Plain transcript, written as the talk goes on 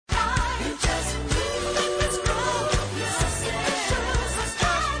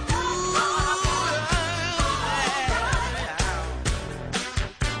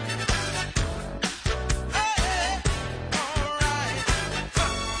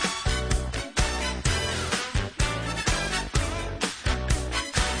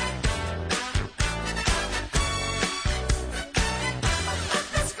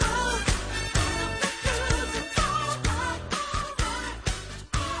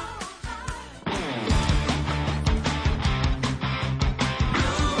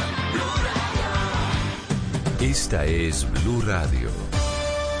Esta es Blue Radio.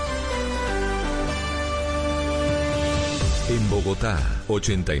 En Bogotá,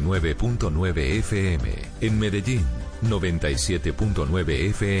 89.9 FM. En Medellín, 97.9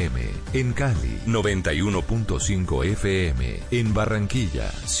 FM. En Cali, 91.5 FM. En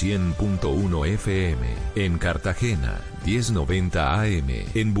Barranquilla, 100.1 FM. En Cartagena, 1090 AM.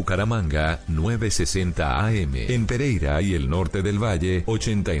 En Bucaramanga, 960 AM. En Pereira y el norte del Valle,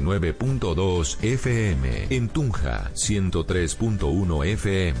 89.2 FM. En Tunja, 103.1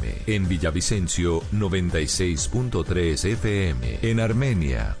 FM. En Villavicencio, 96.3 FM. En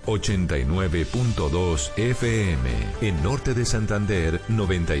Armenia, 89.2 FM. En norte de Santander,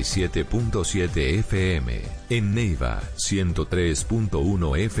 97.7 FM. En Neiva,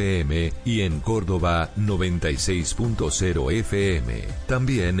 103.1 FM. Y en Córdoba, 96.0 FM.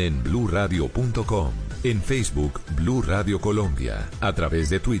 También en bluradio.com. En Facebook, Blue Radio Colombia. A través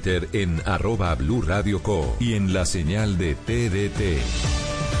de Twitter en @BlueRadioCo. Y en la señal de TDT.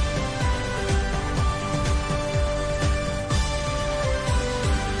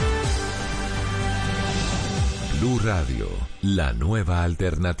 Blue Radio, la nueva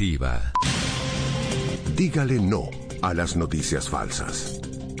alternativa. Dígale no a las noticias falsas.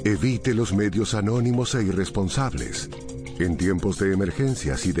 Evite los medios anónimos e irresponsables. En tiempos de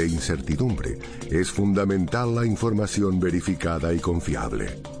emergencias y de incertidumbre, es fundamental la información verificada y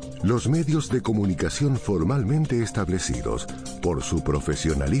confiable. Los medios de comunicación formalmente establecidos, por su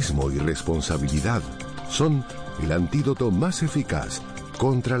profesionalismo y responsabilidad, son el antídoto más eficaz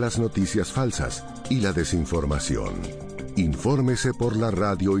contra las noticias falsas y la desinformación. Infórmese por la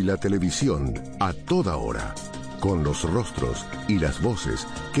radio y la televisión a toda hora, con los rostros y las voces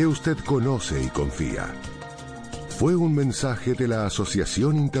que usted conoce y confía. Fue un mensaje de la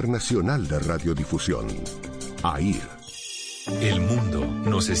Asociación Internacional de Radiodifusión, AIR. El mundo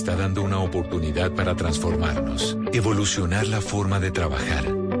nos está dando una oportunidad para transformarnos, evolucionar la forma de trabajar,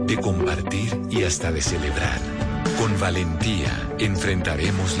 de compartir y hasta de celebrar. Con valentía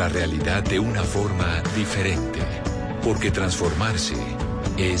enfrentaremos la realidad de una forma diferente, porque transformarse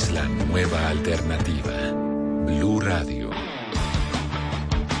es la nueva alternativa. Blue Radio.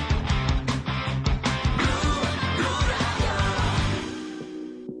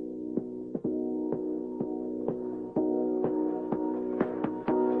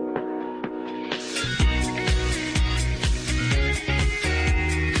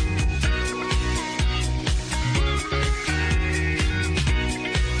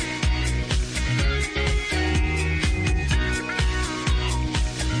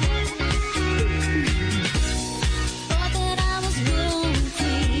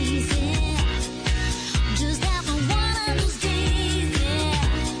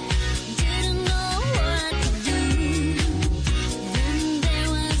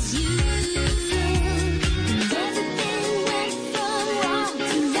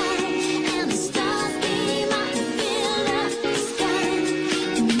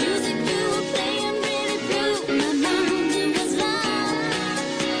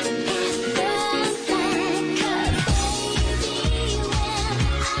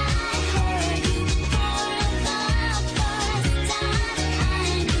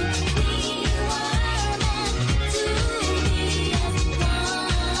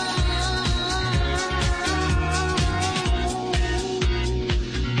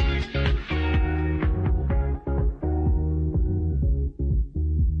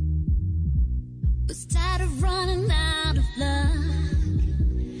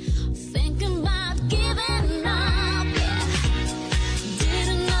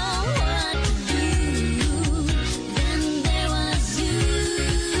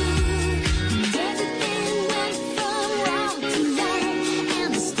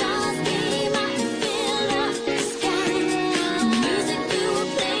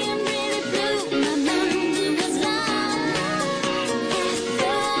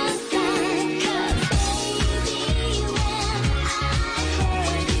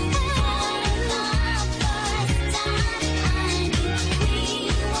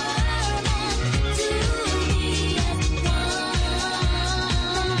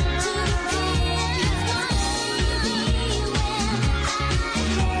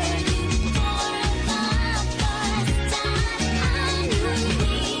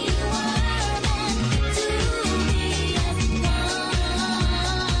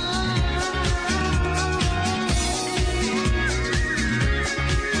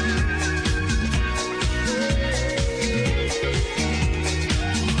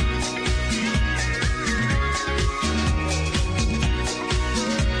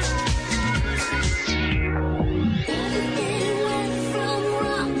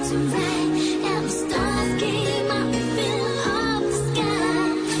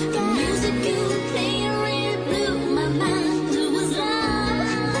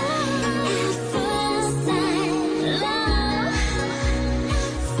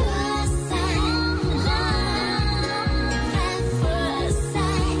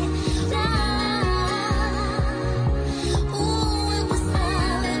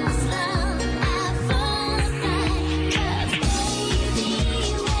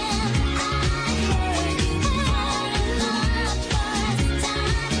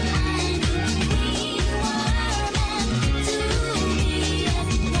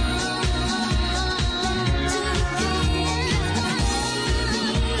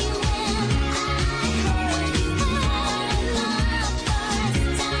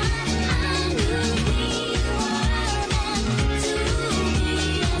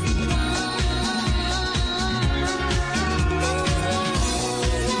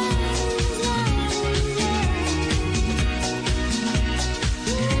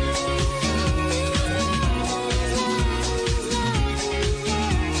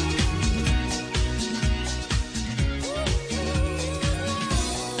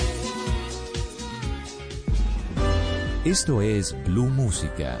 Esto es Blue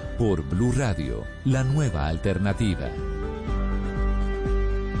Música por Blue Radio, la nueva alternativa.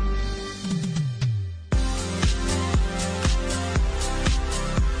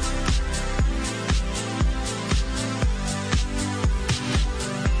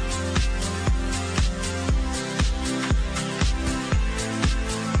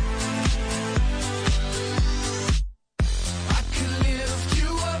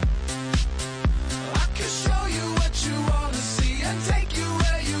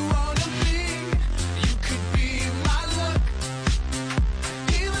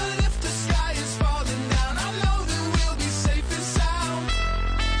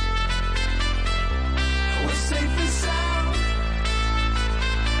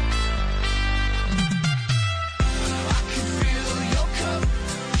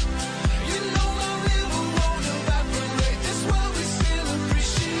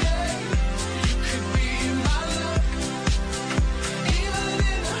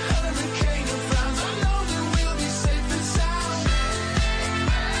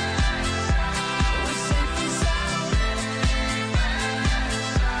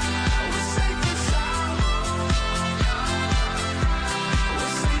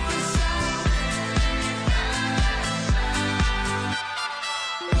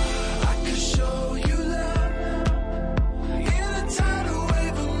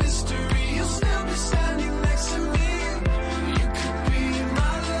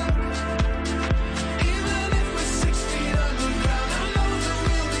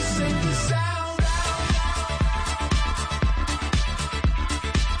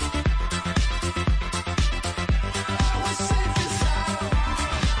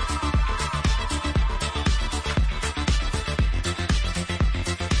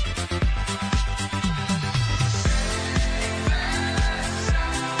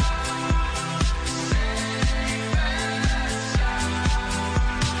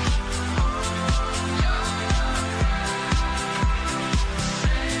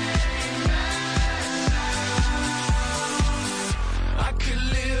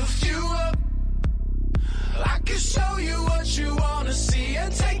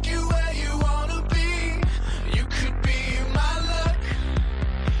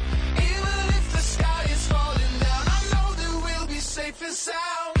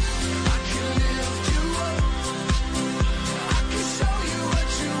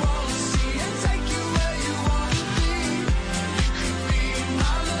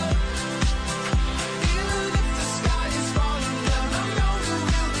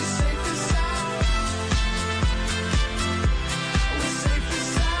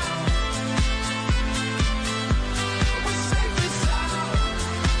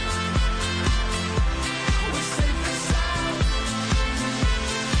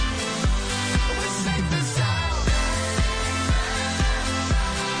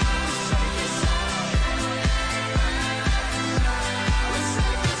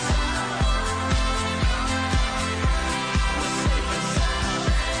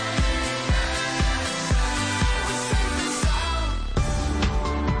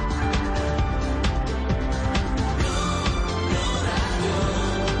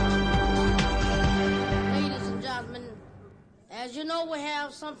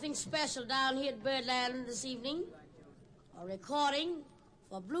 Something special down here at Birdland this evening. A recording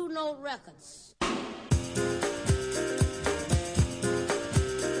for Blue Note Records.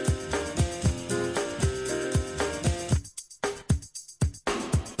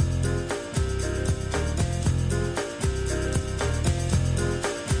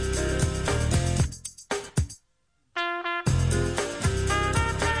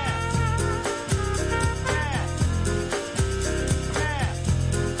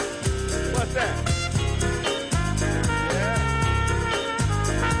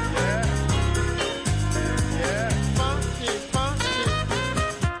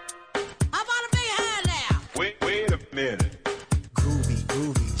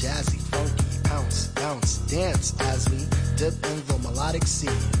 Sea.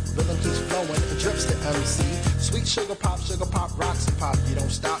 Rhythm keeps flowing and drips to MC. Sweet sugar pop, rocks and pop. You don't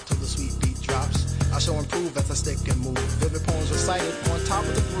stop till the sweet beat drops. I shall improve as I stick and move. Vivid poems recited on top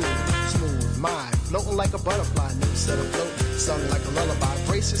of the groove. Smooth, mind, floating like a butterfly. New set afloat, sung like a lullaby.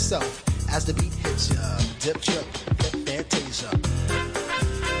 Brace yourself as the beat hits ya. Dip, trip, flip, fantasia.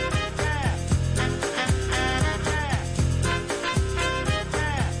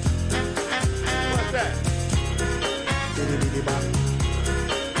 What's that? Diddy-diddy-bop.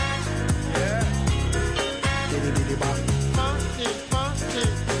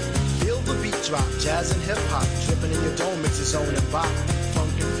 Feel the beat drop, jazz and hip hop, dripping in your dome, mix your zone and bop.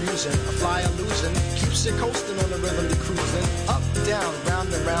 Funk confusion. A fly illusion keeps you coasting on the rhythm you're cruising. Up, down, round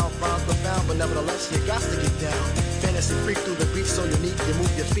and round, rhymes profound, but nevertheless you got to get down. Fantasy freak through the beat so unique, you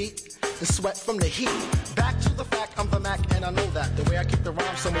move your feet and sweat from the heat. Back to the fact, I'm the Mac and I know that. The way I kick the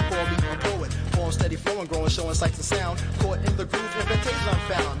rhyme, someone call me a poet. Form steady flowing, growing, showing sights and sound. Caught in the groove, invitation I'm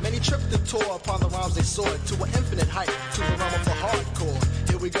found. Many tripped and tore upon the rhymes they soared to an infinite height, to the realm of the hardcore.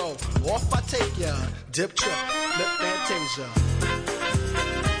 Here we go, off I take ya. Dip trip, lip fantasia.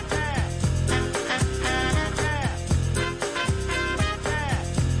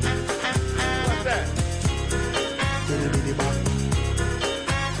 What's that?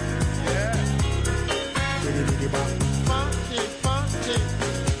 Funky, funky.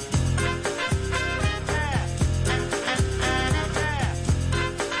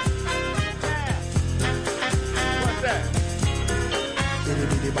 What's that?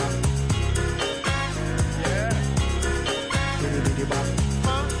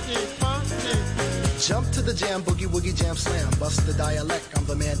 Funky, funky. Jump to the jam, boogie woogie jam slam. Bust the dialect, I'm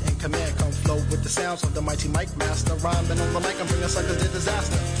the man in command. Come flow with the sounds of the mighty mic master. Rhyming on the mic, I'm bringing suckers to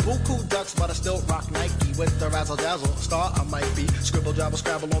disaster. Buku ducks, but I still rock Nike. With the razzle dazzle, star I might be. Scribble, jabble,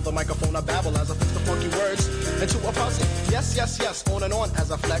 scrabble on the microphone, I babble as I fix the funky words into a puzzle. Yes, yes, yes, on and on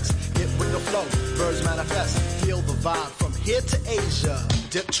as I flex. Get with the flow, birds manifest. Feel the vibe from here to Asia.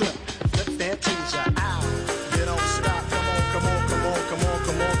 Dip trip, flip fantasia. Ow, you don't stop. Come on, come on, come on, come on,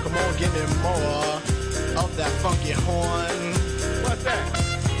 come on, come on. Give me more of that funky horn. What's that?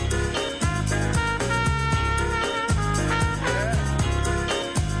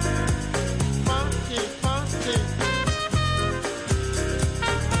 Funky, funky.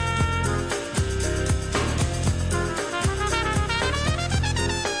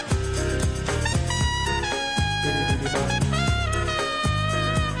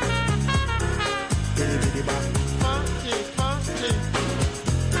 Funky, funky.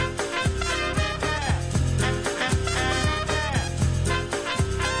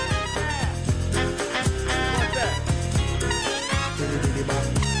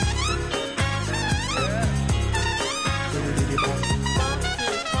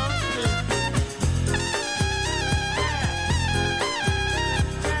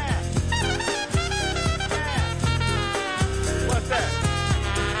 What's that? What's that?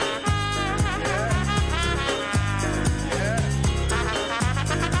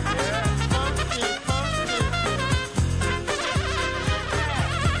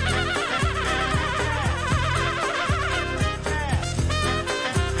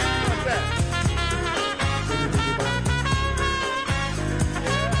 What's that?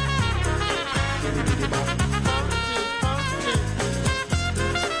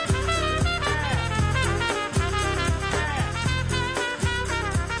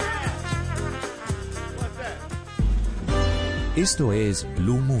 What's that? Esto es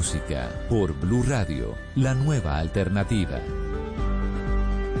Blue Música por Blue Radio, la nueva alternativa.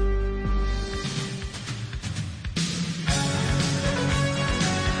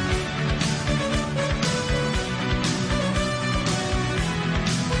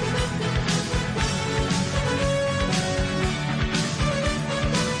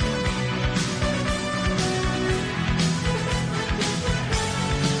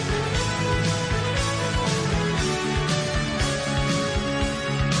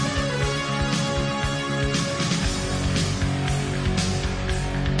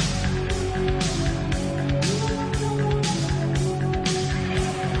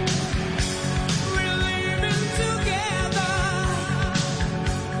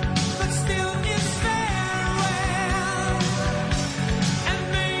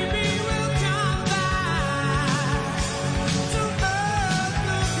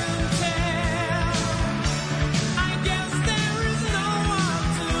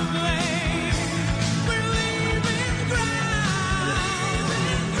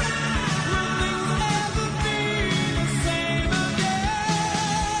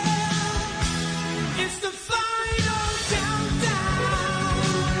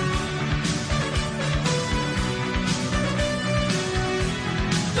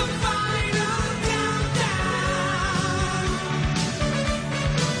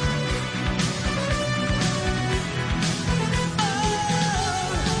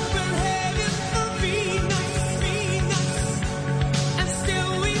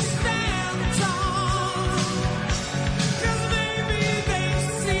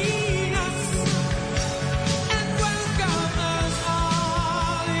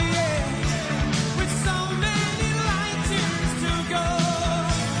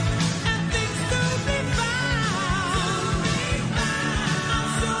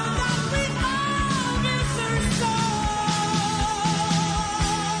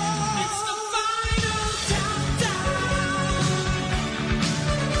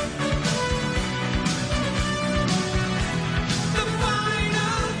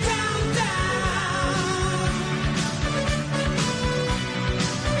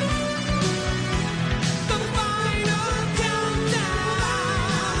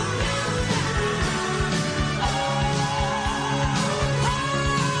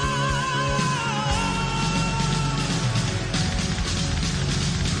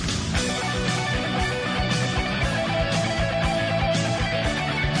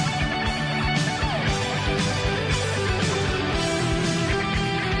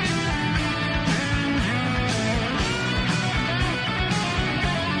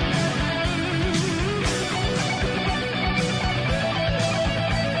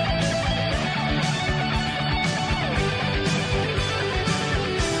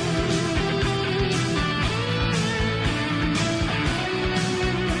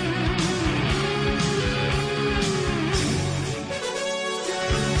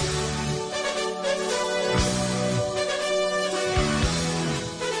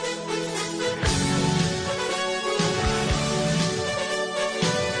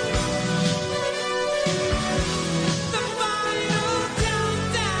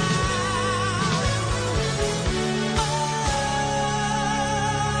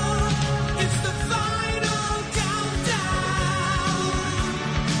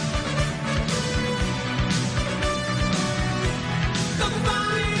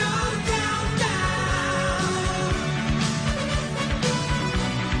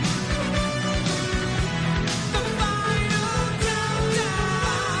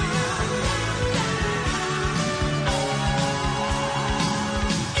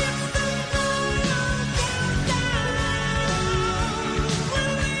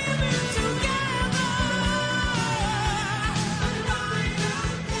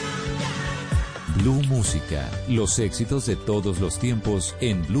 Blue Música, los éxitos de todos los tiempos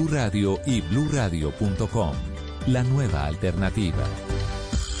en Blue Radio y bluradio.com. La nueva alternativa.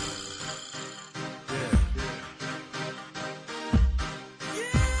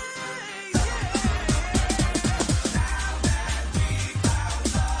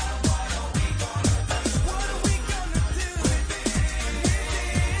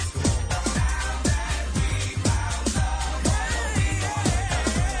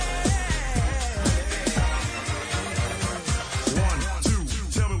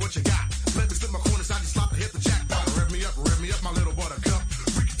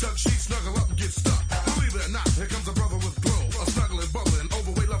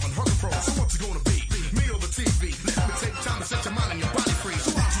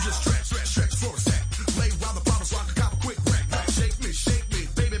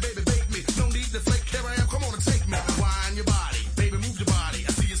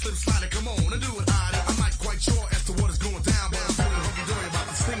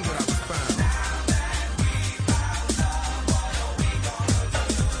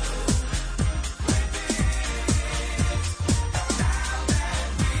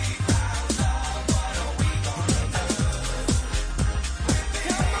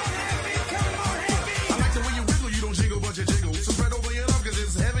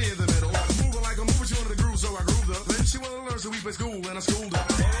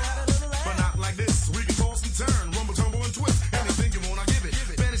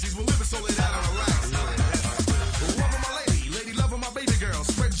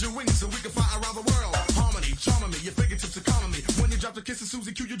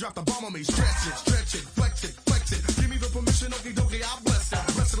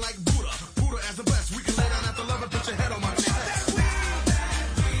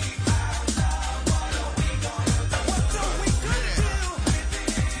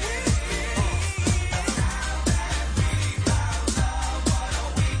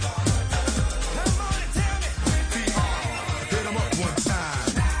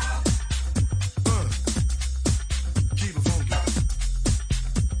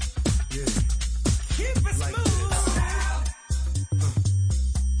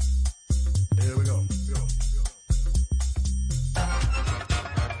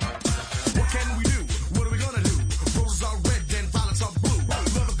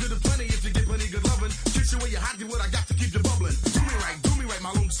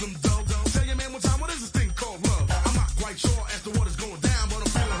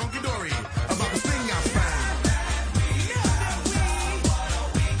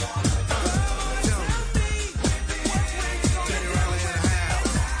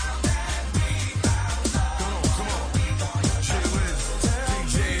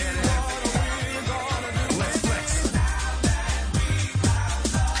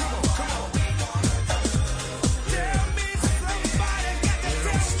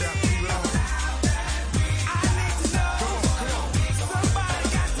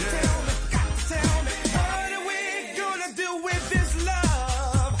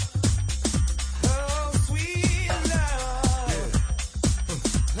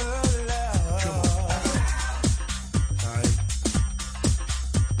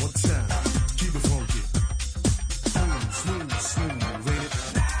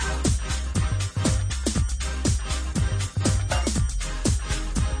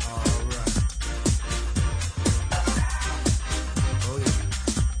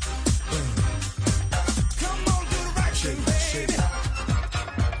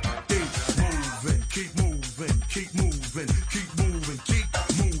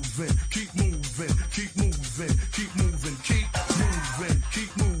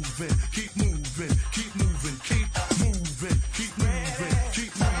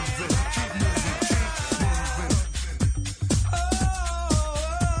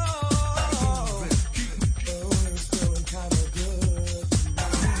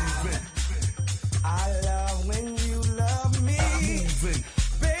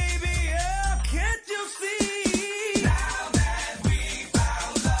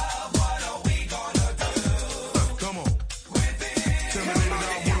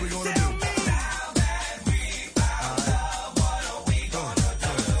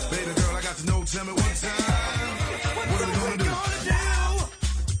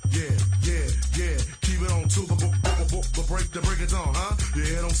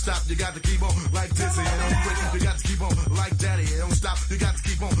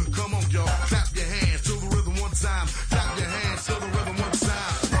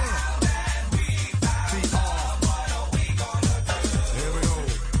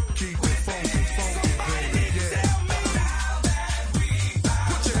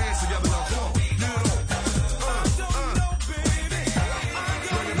 Put your hands together now, come on. Yeah.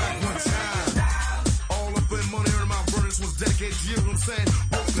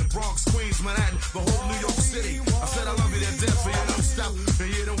 city. I said I love you to death, so you don't stop. And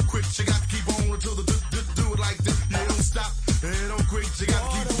you don't quit, you got to keep on until the do it like this. You don't stop, and you don't quit, you got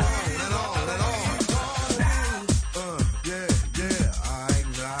to keep on and on and on. Yeah,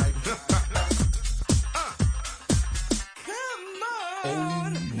 alright. Come on.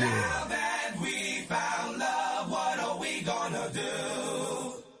 Now that we found love, what are we gonna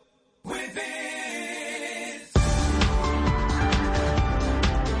do with it?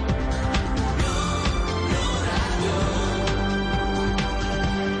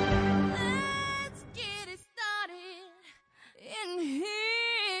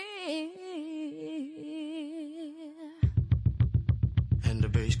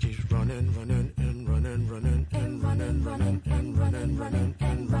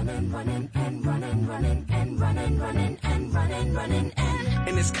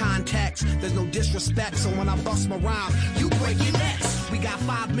 In this context, there's no disrespect, so when I bust my rhyme, you break your necks. We got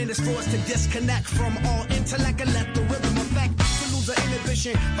 5 minutes for us to disconnect from all intellect and let the rhythm affect. To lose our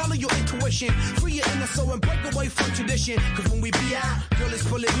inhibition, follow your intuition, free your inner soul and break away from tradition. Cause when we be out, girl, it's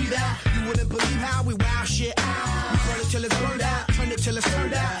pulling me out. You wouldn't believe how we wow shit out. We burn it till it's burned out, turn it till it's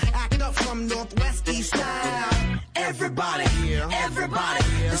turned out. Act up from Northwest East style. Everybody,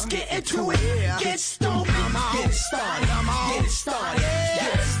 let's get into it. Get stoked, get it started, get it started,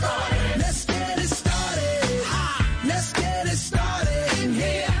 get it started. Let's get it started. Let's get it started in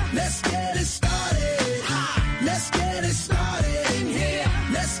here. Let's get it started. Let's get it started in here.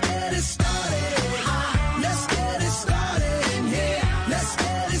 Let's get it started. Let's get it started in here. Let's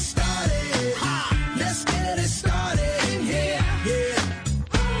get it started. Let's get it started in here.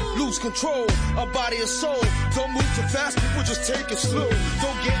 Yeah. Lose control of body and soul. Don't move too fast, people just take it slow.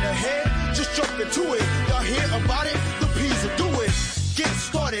 Don't get ahead, just jump into it. Y'all hear about it? The P's will do it. Get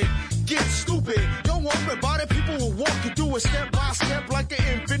started, get stupid. Don't worry about it, people will walk you through it step by step like an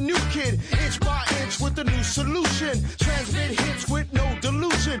infant new kid. Inch by inch with a new solution. Transmit hits with no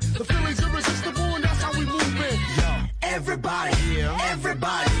delusion. The feeling's irresistible and that's how we move it. Yo, everybody,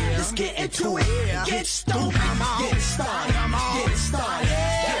 let's get into it. Get stupid, get it started, get it started,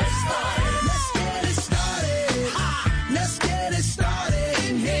 get it started. Let's get it started. Let's get it started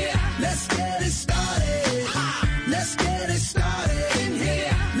in here. Let's get it started. Let's get it started in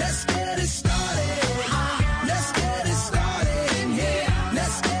here. Let's get it started. Let's get it started in here.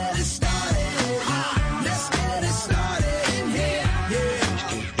 Let's get it started. Let's get it started in here. Yeah. Just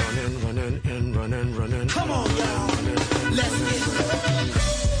keep running. Come on, y'all. Let's get it.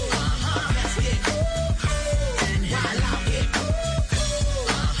 Let's get it. And while I get it.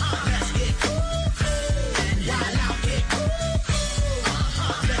 Let's get it. And while I get it.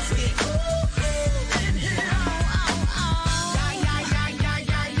 Let's get it.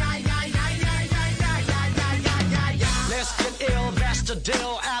 Let's get ill, that's the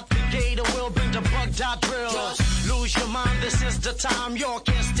deal. At the gate, we'll bring the bugged out drill. Just lose your mind, this is the time. You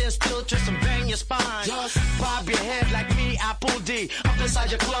can't stand still, twist and bang your spine. Just bob your head like me, Apple D. Up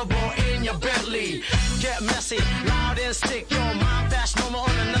inside your club or in your Bentley. Get messy, loud and sick. Your mind fast, no more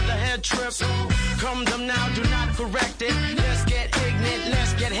on another head trip. So come them now, do not correct it. Let's get ignorant,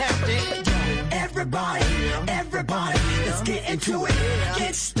 let's get hectic. Everybody, let's get into it.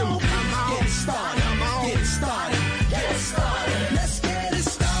 Get stoked, get it started, get it started, get it started. Let's get it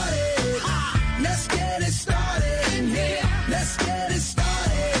started. Let's get it started in here. Let's get it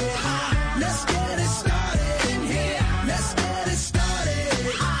started. Let's get it started in here. Let's get it started.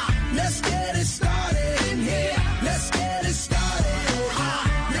 Let's get it started in here. Let's get it started.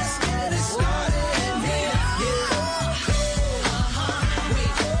 Let's get it started in here.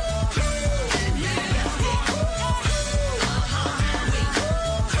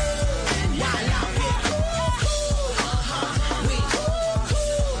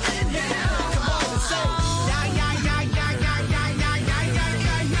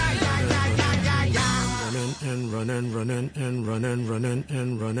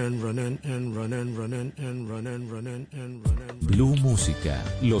 Blue Música,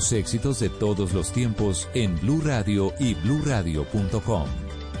 los éxitos de todos los tiempos en Blue Radio y bluradio.com.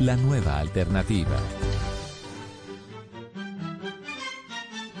 La nueva alternativa.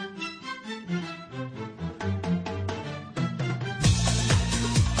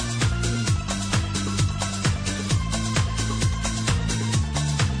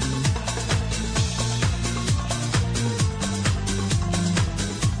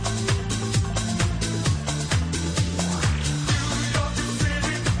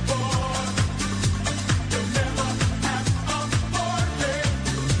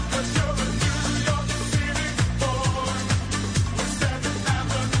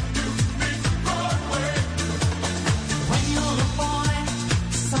 When you're a boy,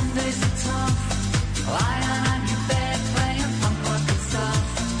 some days are tough. I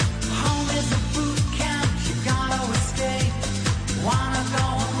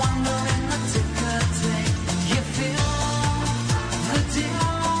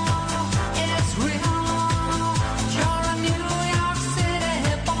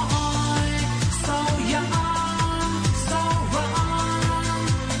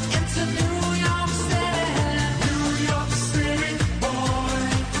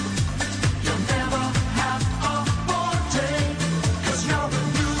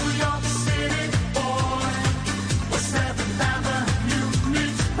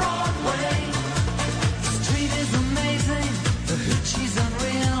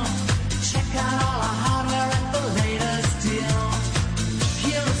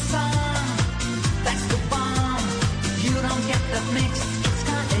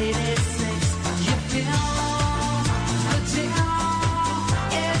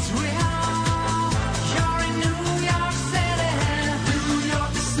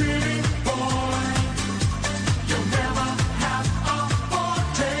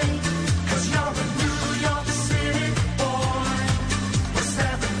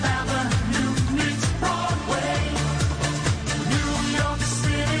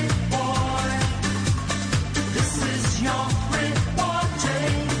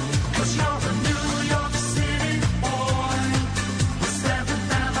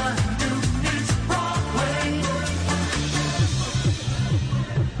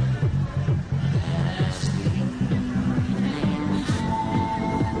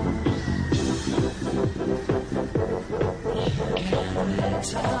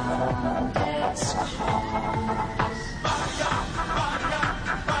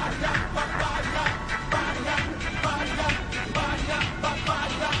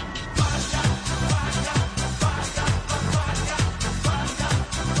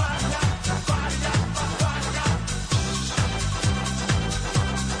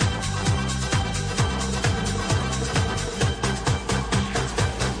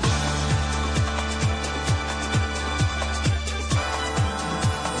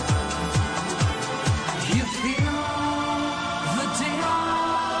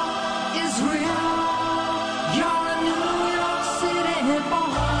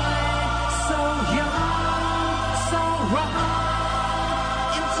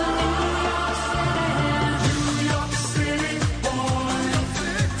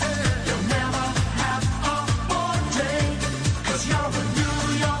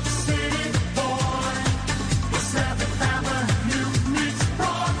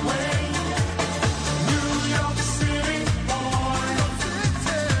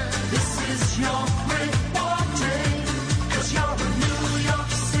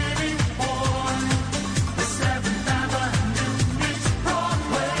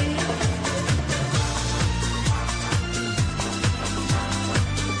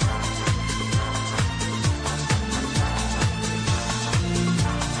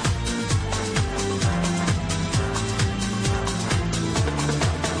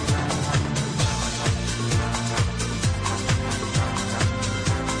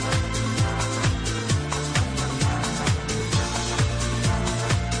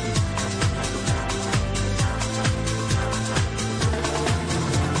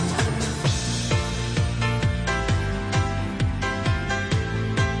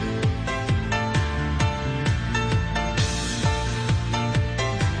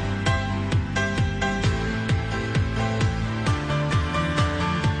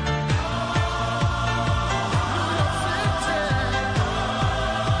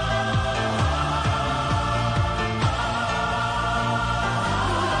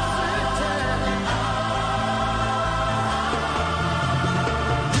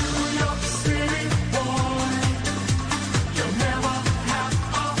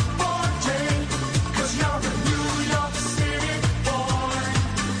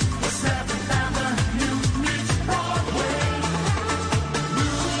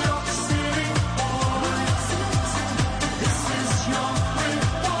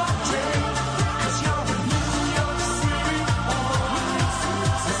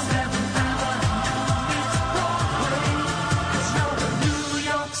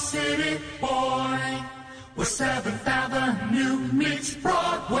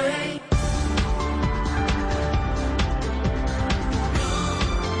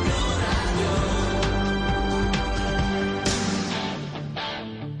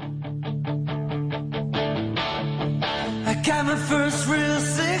Got my first real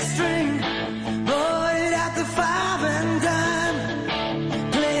six string, bought it at the 5 and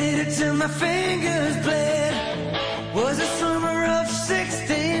dime, played it till my fingers bled. Was the summer of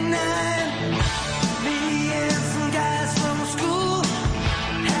 '69. Me and some guys from school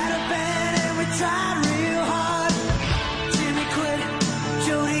had a band and we tried real hard. Jimmy quit,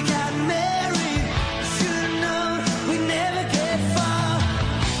 Jody got married. Should've known we'd never get far.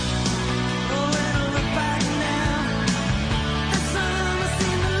 Oh, when I look back now, the summer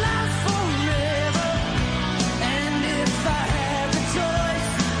seemed to last forever.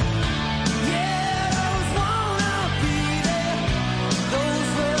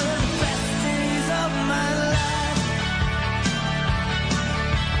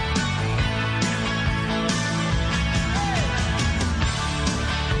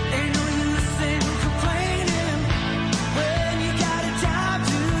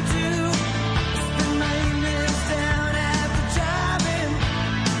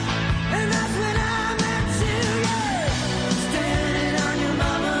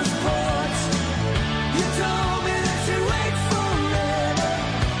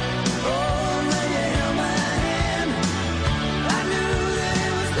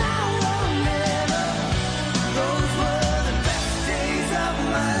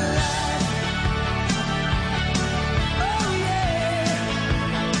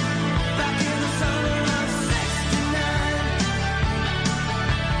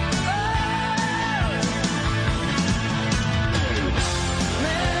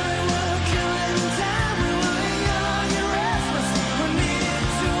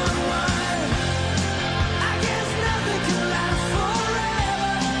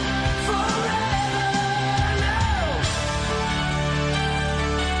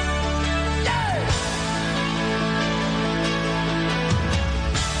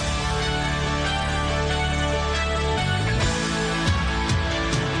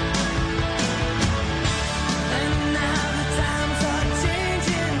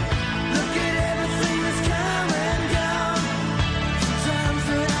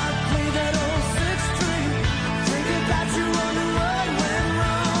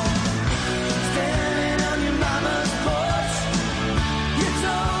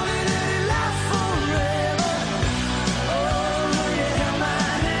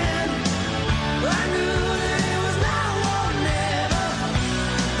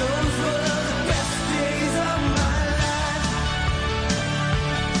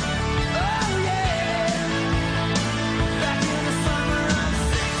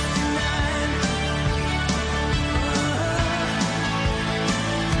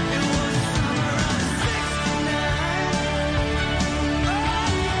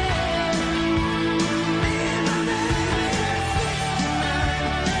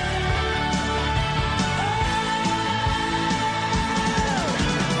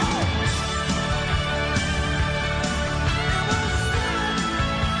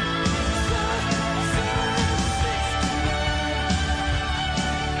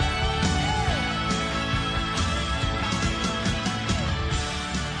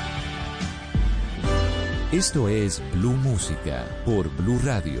 Esto es Blue Música por Blue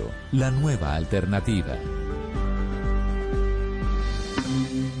Radio, la nueva alternativa.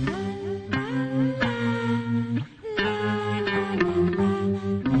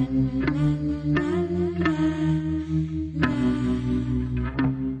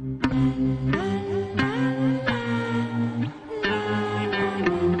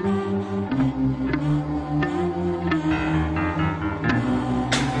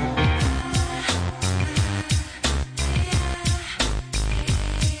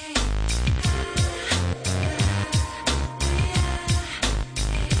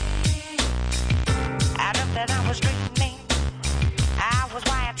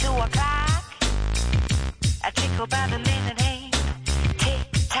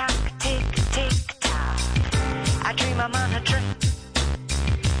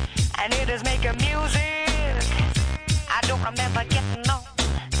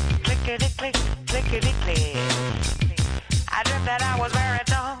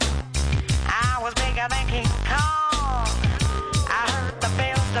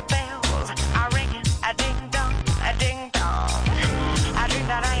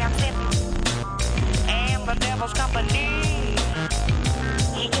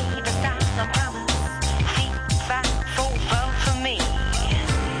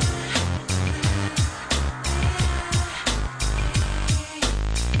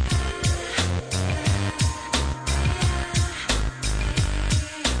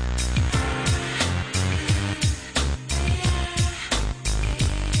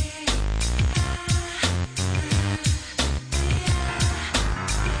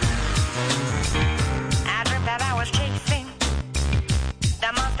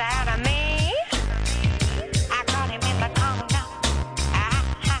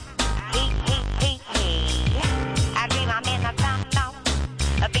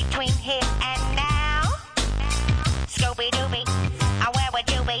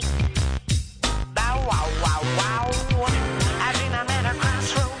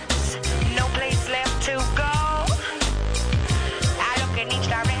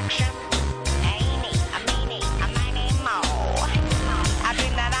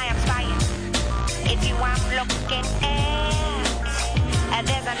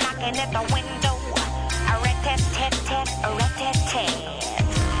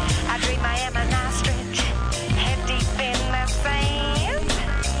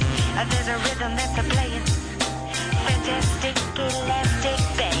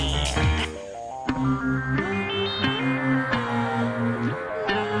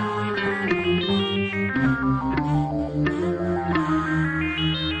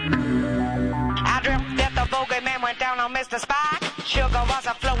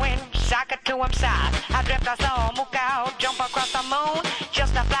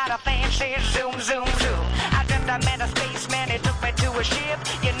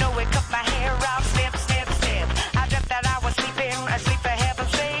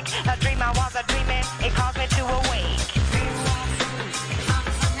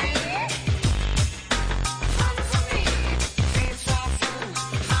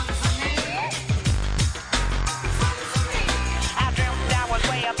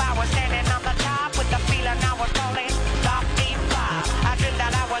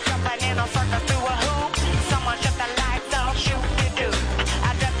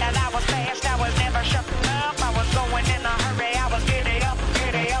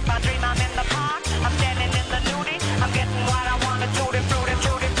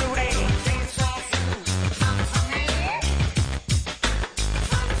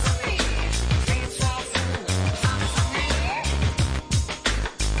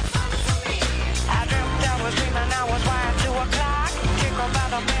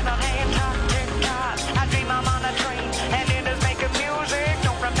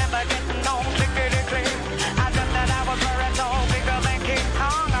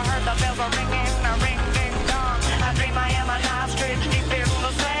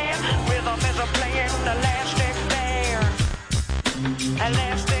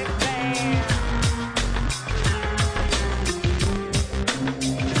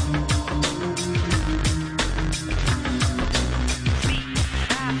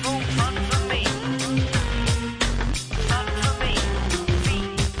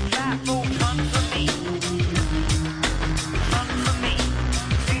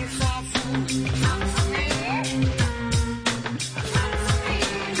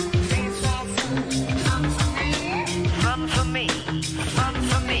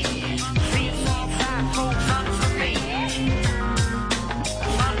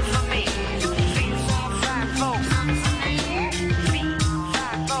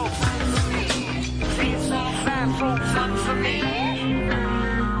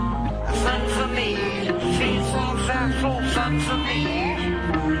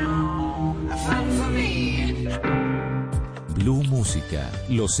 Blue Música,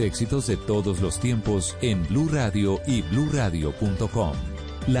 los éxitos de todos los tiempos en Blue Radio y bluradio.com.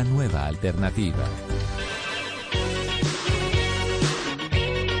 La nueva alternativa.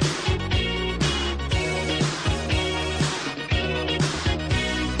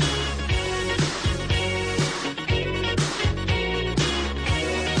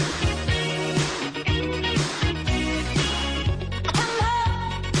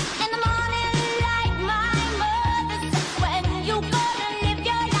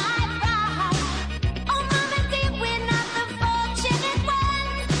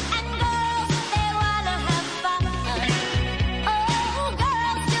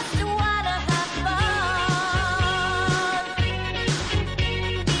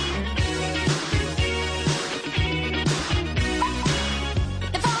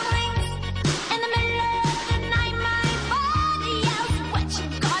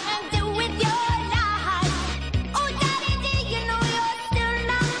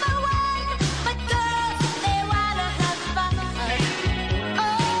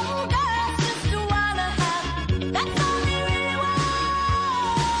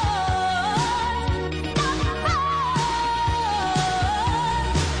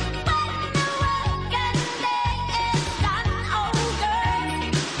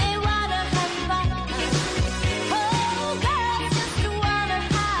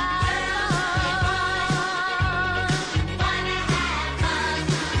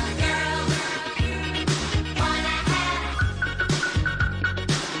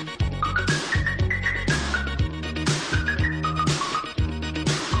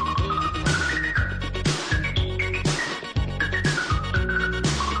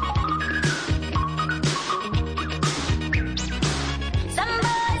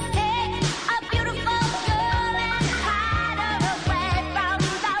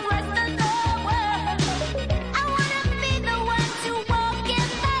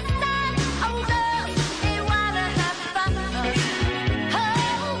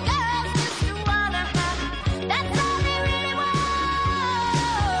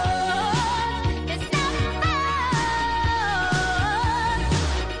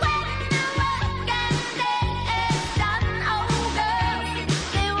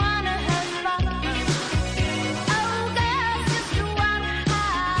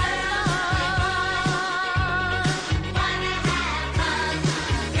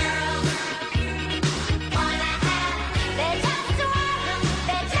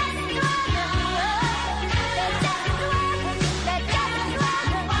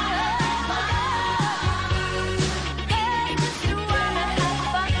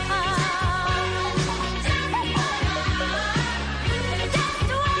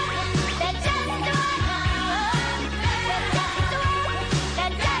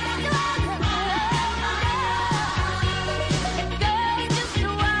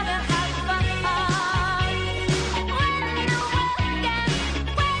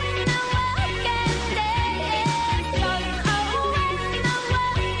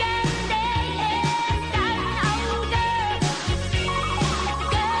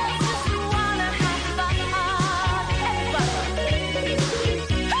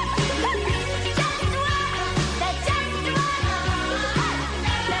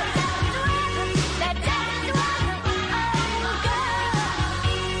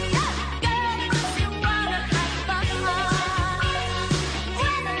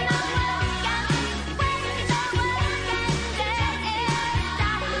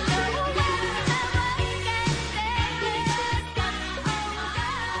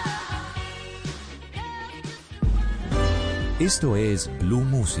 Esto es Blue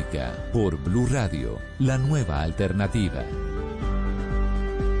Música por Blue Radio, la nueva alternativa.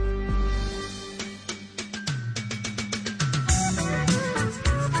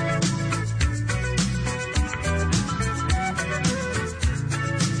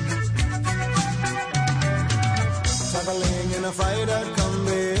 Traveling in a fighter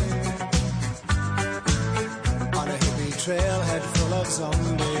combi on a hippie trailhead full of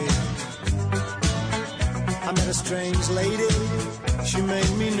zombies. I met a strange lady, she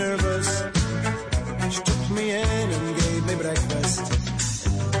made me nervous. She took me in and gave me breakfast.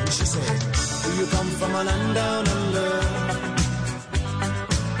 And she said, do you come from a land down under?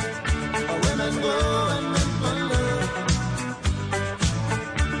 Where women go and men wonder.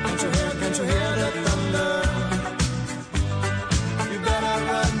 Can't you hear the thunder? You better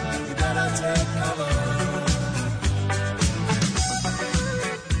run, you better take cover.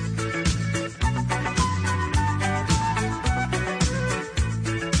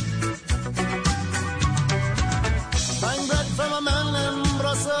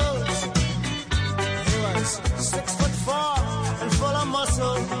 was 6'4" and full of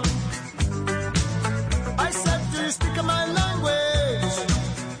muscle. I said, do you speak my language?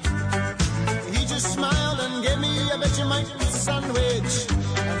 He just smiled and gave me a Vegemite sandwich.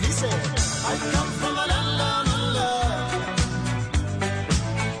 And he said, I come from a land down under.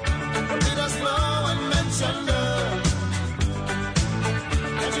 It does blow and mention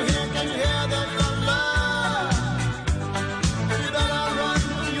Can you hear the thunder? You better run,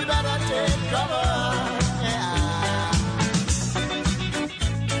 you better take cover.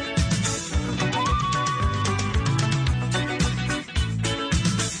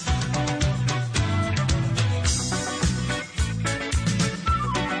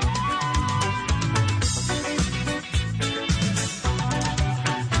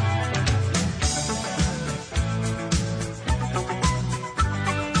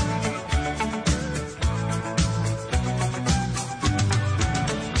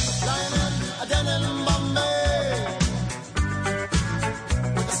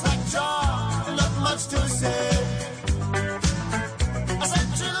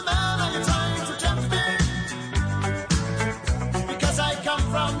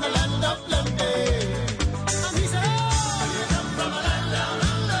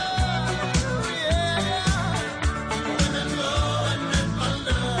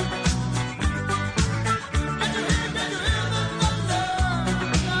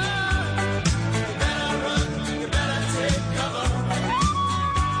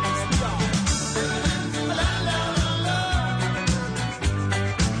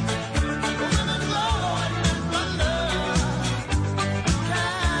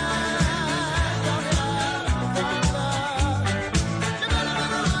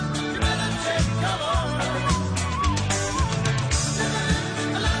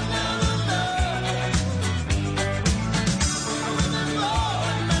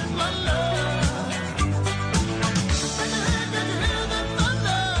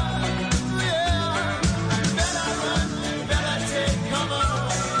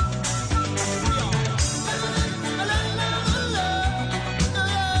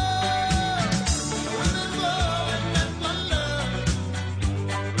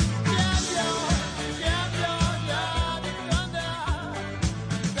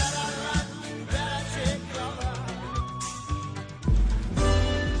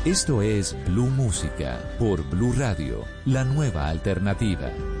 Esto es Blue Música por Blue Radio, la nueva alternativa.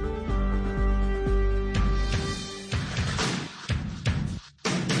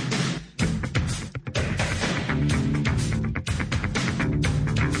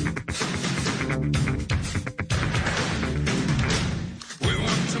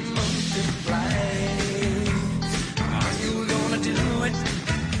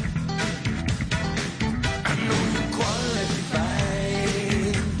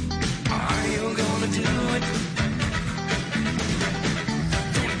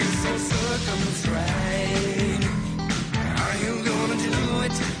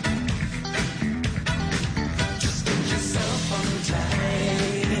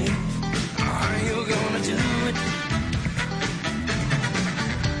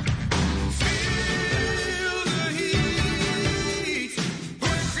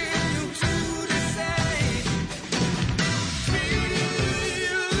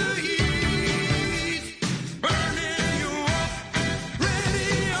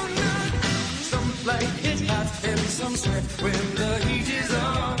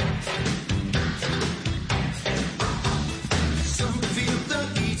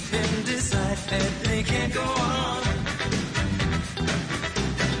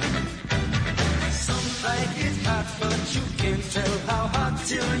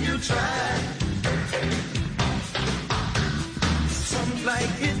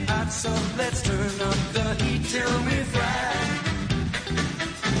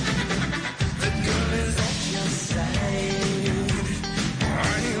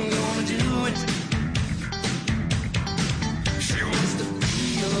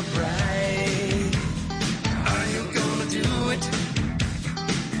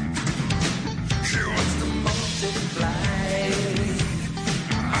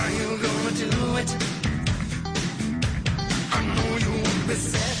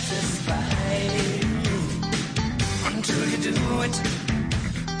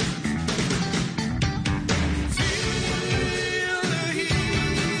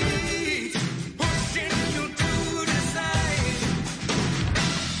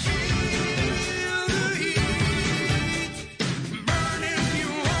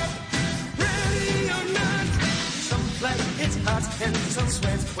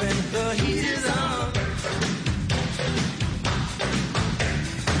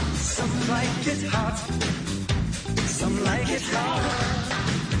 Some like it hot, some like it hard.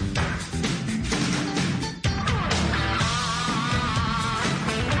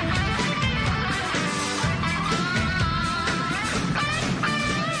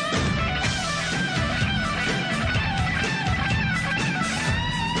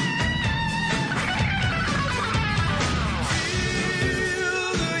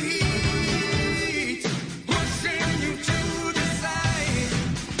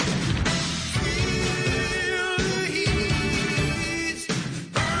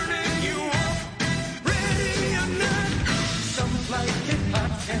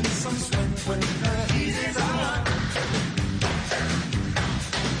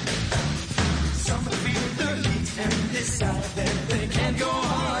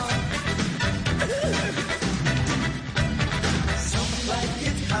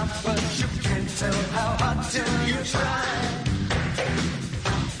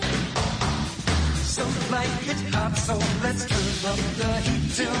 So let's turn up the heat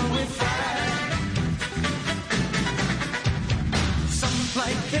till we fry. Some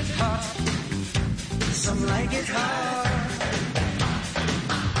like it hot, some like it hard.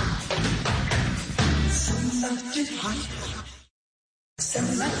 Some like it hot,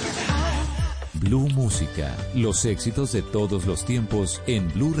 some like it hard. Blue Música, los éxitos de todos los tiempos en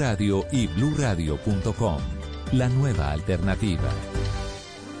Blue Radio y bluradio.com. La nueva alternativa.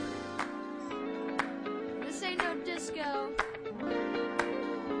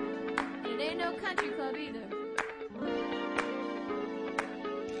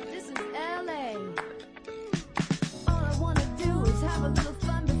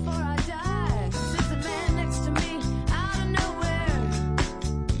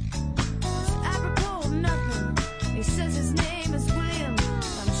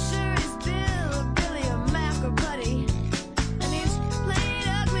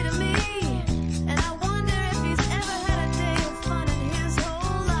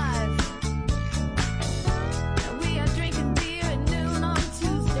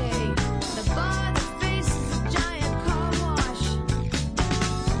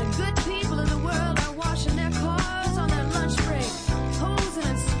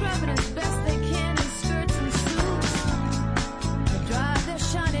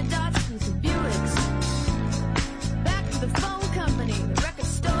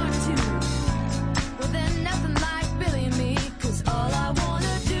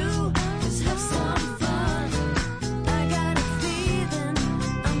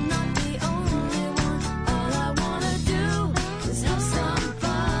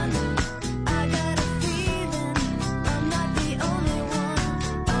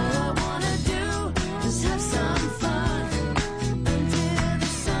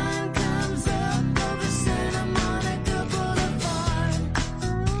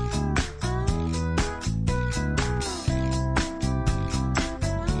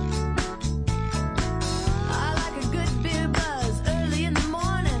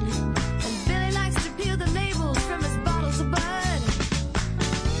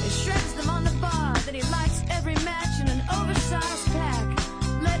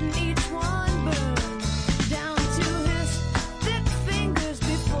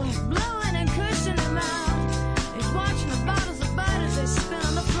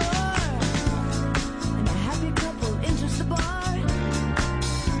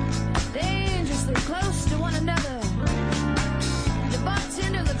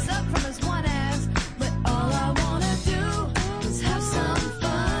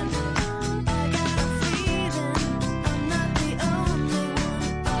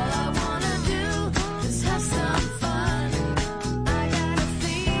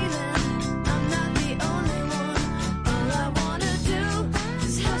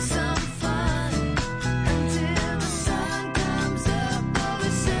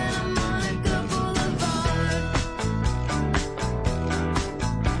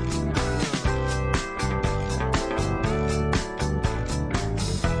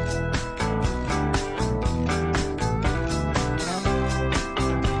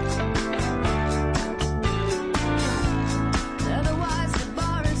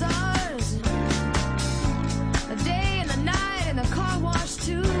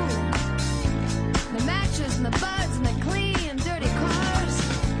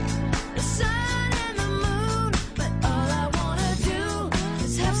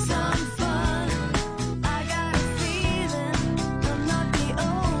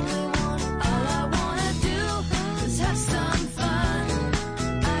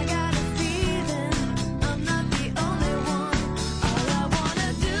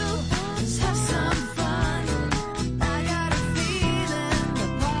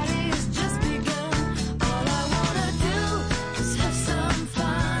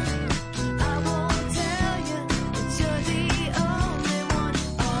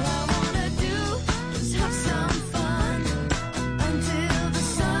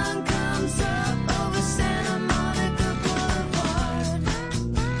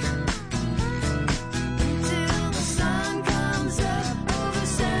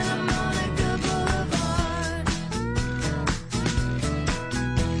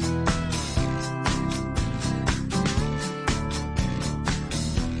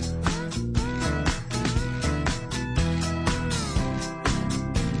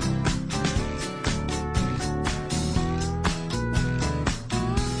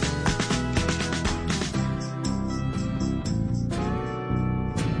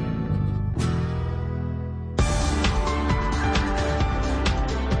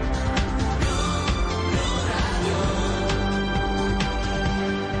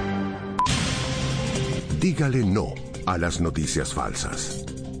 Dígale no a las noticias falsas.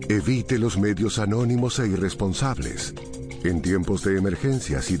 Evite los medios anónimos e irresponsables. En tiempos de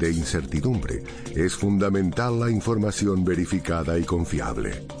emergencias y de incertidumbre, es fundamental la información verificada y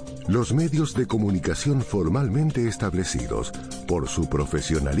confiable. Los medios de comunicación formalmente establecidos, por su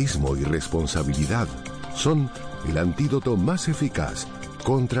profesionalismo y responsabilidad, son el antídoto más eficaz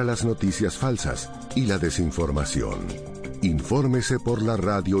contra las noticias falsas y la desinformación. Infórmese por la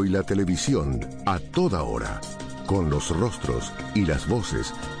radio y la televisión a toda hora, con los rostros y las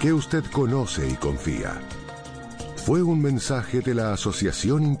voces que usted conoce y confía. Fue un mensaje de la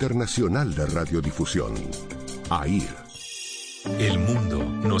Asociación Internacional de Radiodifusión, AIR. El mundo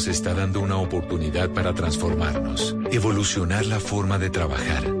nos está dando una oportunidad para transformarnos, evolucionar la forma de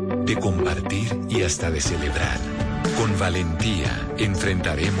trabajar, de compartir y hasta de celebrar. Con valentía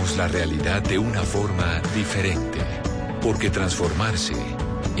enfrentaremos la realidad de una forma diferente, porque transformarse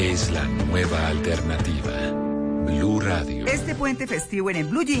es la nueva alternativa. Blue Radio. Este puente festivo en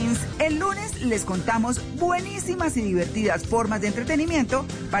Blue Jeans, el lunes les contamos buenísimas y divertidas formas de entretenimiento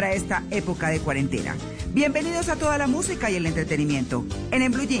para esta época de cuarentena. Bienvenidos a toda la música y el entretenimiento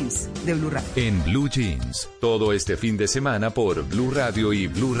en Blue Jeans de Blue Radio. En Blue Jeans, todo este fin de semana por Blue Radio y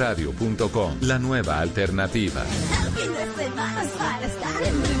BlueRadio.com, la nueva alternativa.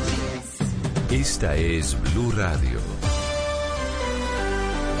 Esta es Blue Radio.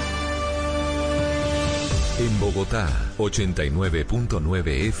 En Bogotá, 89.9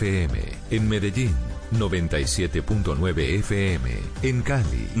 FM. En Medellín, 97.9 FM. En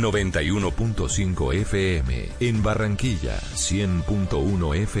Cali, 91.5 FM. En Barranquilla,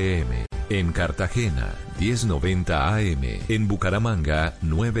 100.1 FM. En Cartagena, 1090 AM. En Bucaramanga,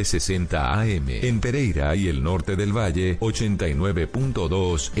 960 AM. En Pereira y el norte del Valle,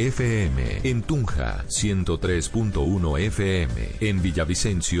 89.2 FM. En Tunja, 103.1 FM. En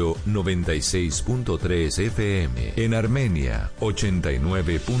Villavicencio, 96.3 FM. En Armenia,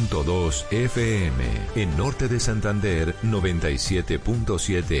 89.2 FM. En norte de Santander,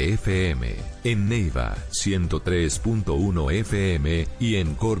 97.7 FM. En Neiva, 103.1 FM. Y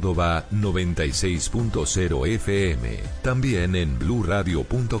en Córdoba, 96.0 FM. También en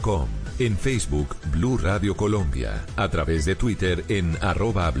BlueRadio.com. En Facebook, Blue Radio Colombia. A través de Twitter en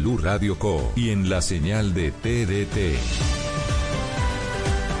 @BlueRadioCo. Y en la señal de TDT.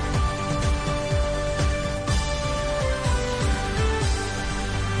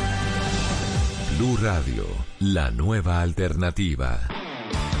 Blue Radio, la nueva alternativa.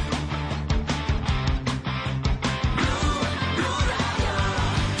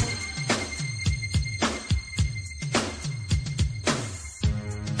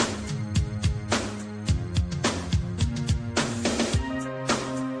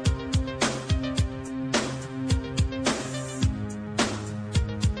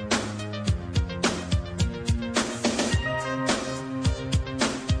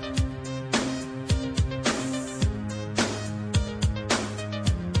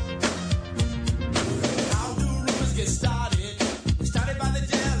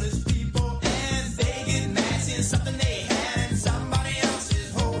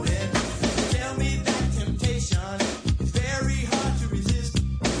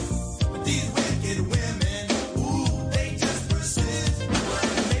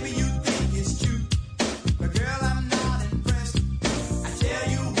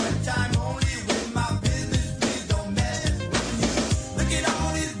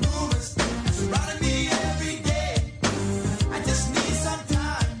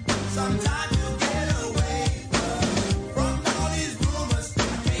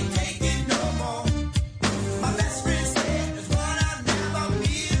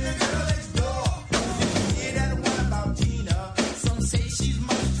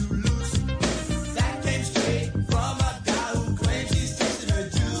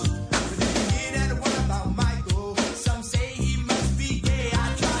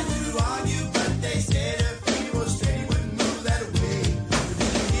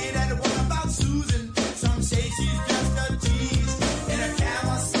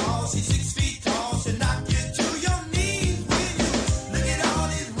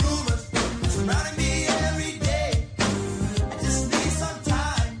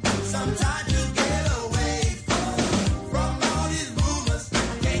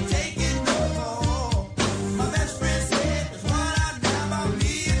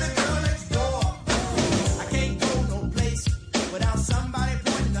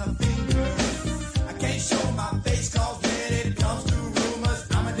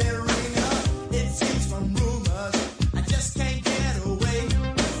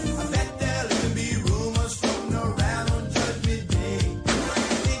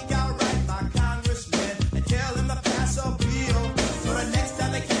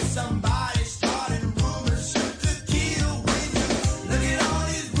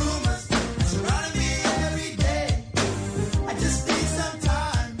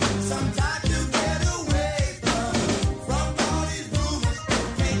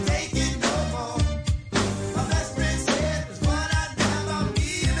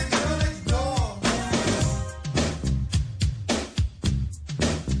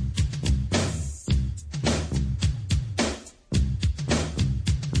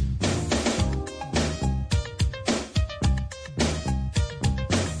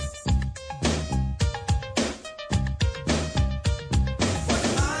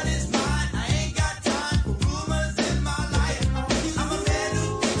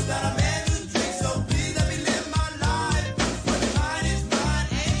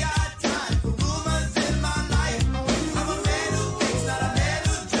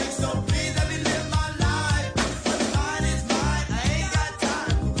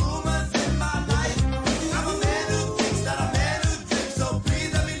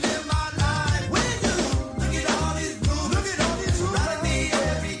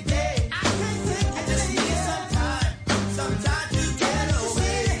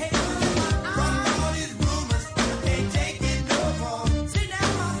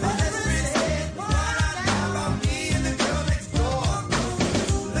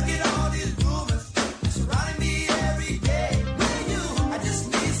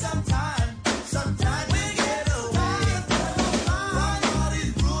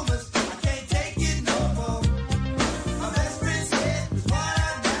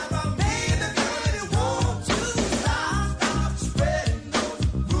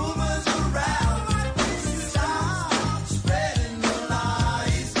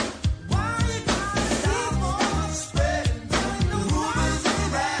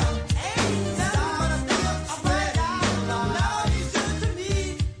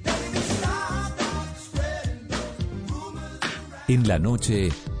 En la noche,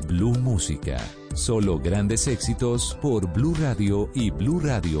 Blue Música. Solo grandes éxitos por Blue Radio y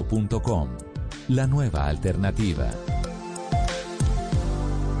bluradio.com. La nueva alternativa.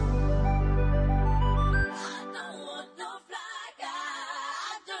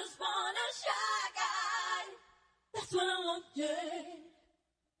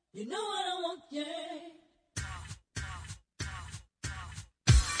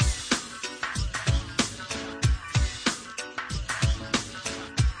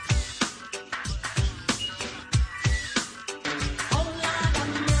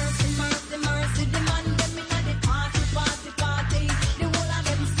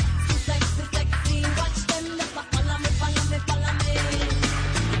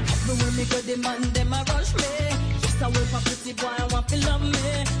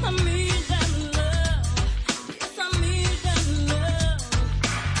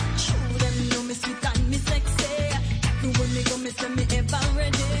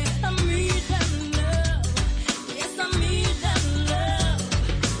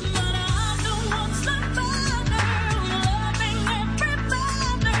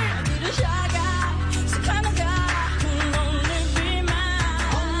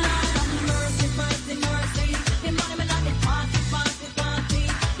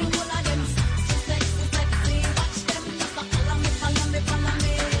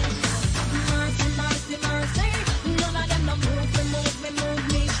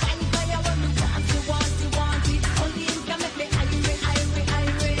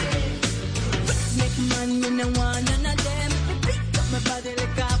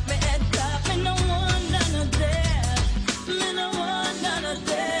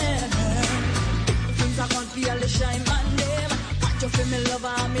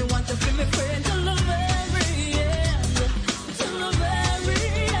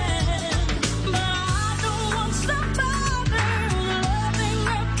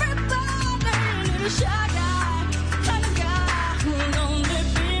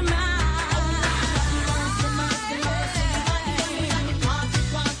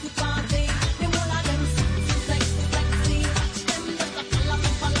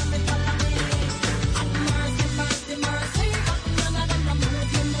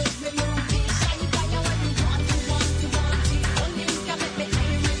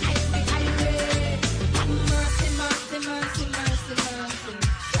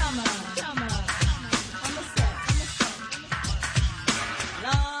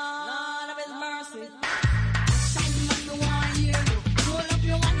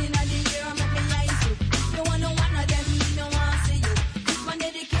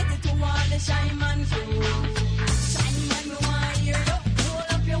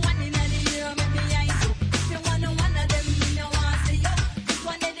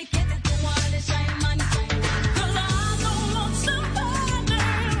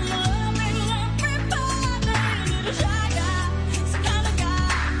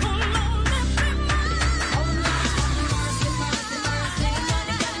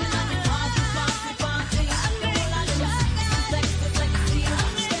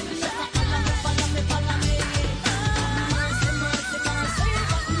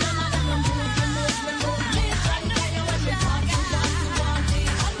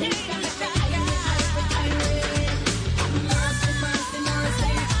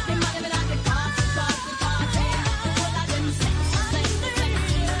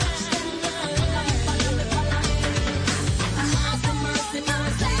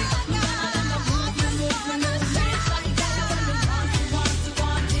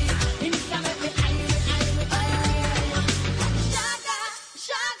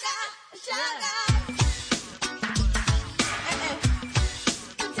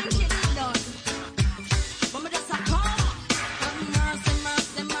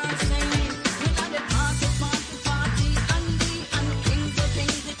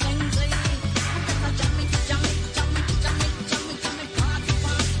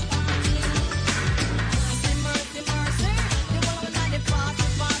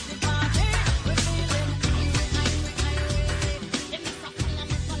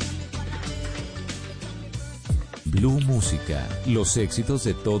 Blue Música, los éxitos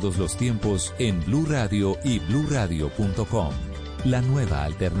de todos los tiempos en Blue Radio y bluradio.com. La nueva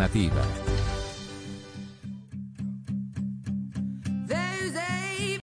alternativa.